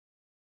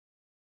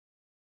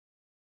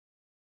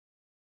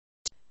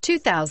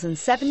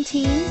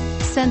2017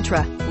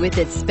 Sentra. With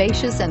its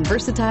spacious and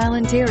versatile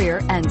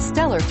interior and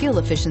stellar fuel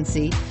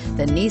efficiency,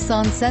 the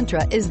Nissan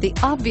Sentra is the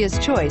obvious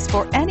choice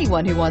for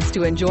anyone who wants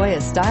to enjoy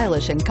a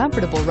stylish and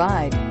comfortable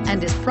ride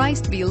and is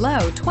priced below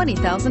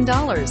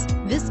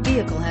 $20,000. This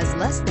vehicle has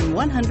less than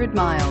 100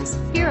 miles.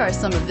 Here are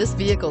some of this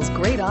vehicle's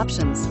great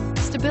options: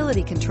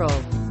 stability control,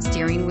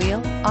 steering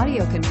wheel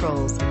audio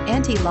controls,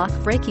 anti-lock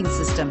braking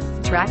system,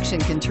 traction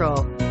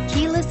control,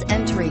 keyless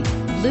entry,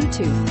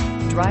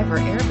 Bluetooth, driver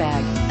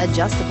airbag,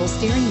 adjustable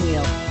steering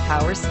wheel,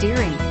 power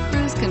steering,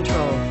 cruise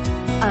control.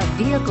 A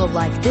vehicle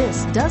like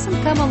this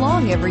doesn't come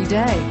along every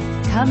day.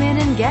 Come in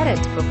and get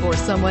it before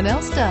someone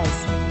else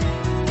does.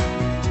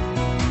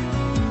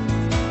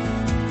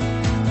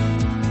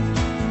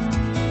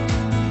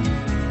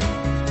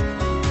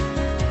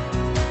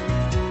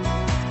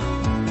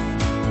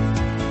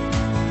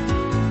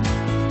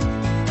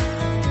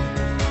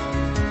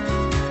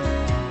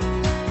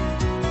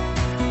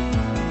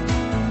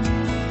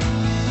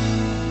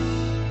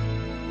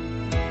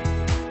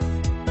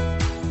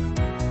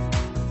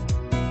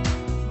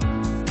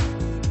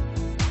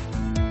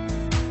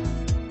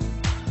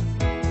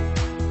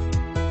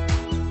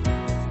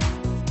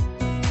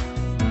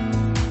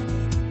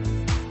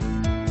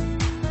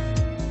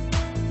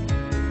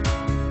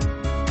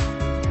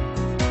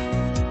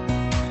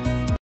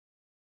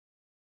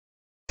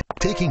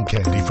 Taking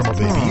candy from a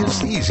baby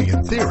is easy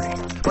in theory,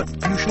 but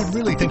you should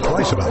really think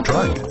twice about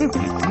trying it.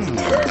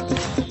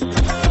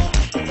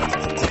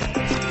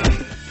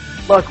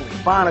 Luckily,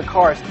 buying a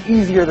car is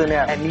easier than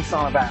ever at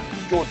Nissan of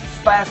Athens, Georgia's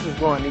fastest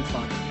growing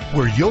Nissan,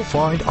 where you'll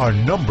find our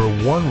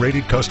 #1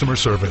 rated customer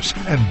service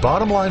and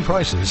bottom line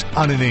prices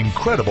on an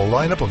incredible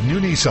lineup of new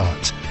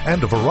Nissans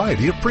and a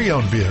variety of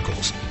pre-owned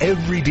vehicles.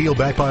 Every deal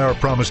backed by our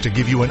promise to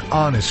give you an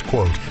honest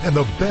quote and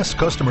the best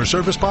customer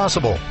service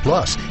possible.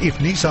 Plus, if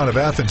Nissan of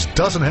Athens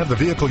doesn't have the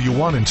vehicle you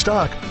want in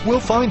stock,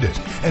 we'll find it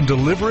and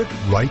deliver it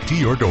right to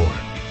your door.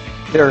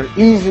 There are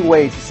easy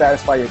ways to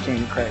satisfy your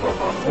candy craving.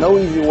 No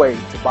easy way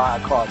to buy a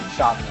car than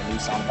shopping at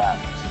Nissan of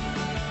Athens.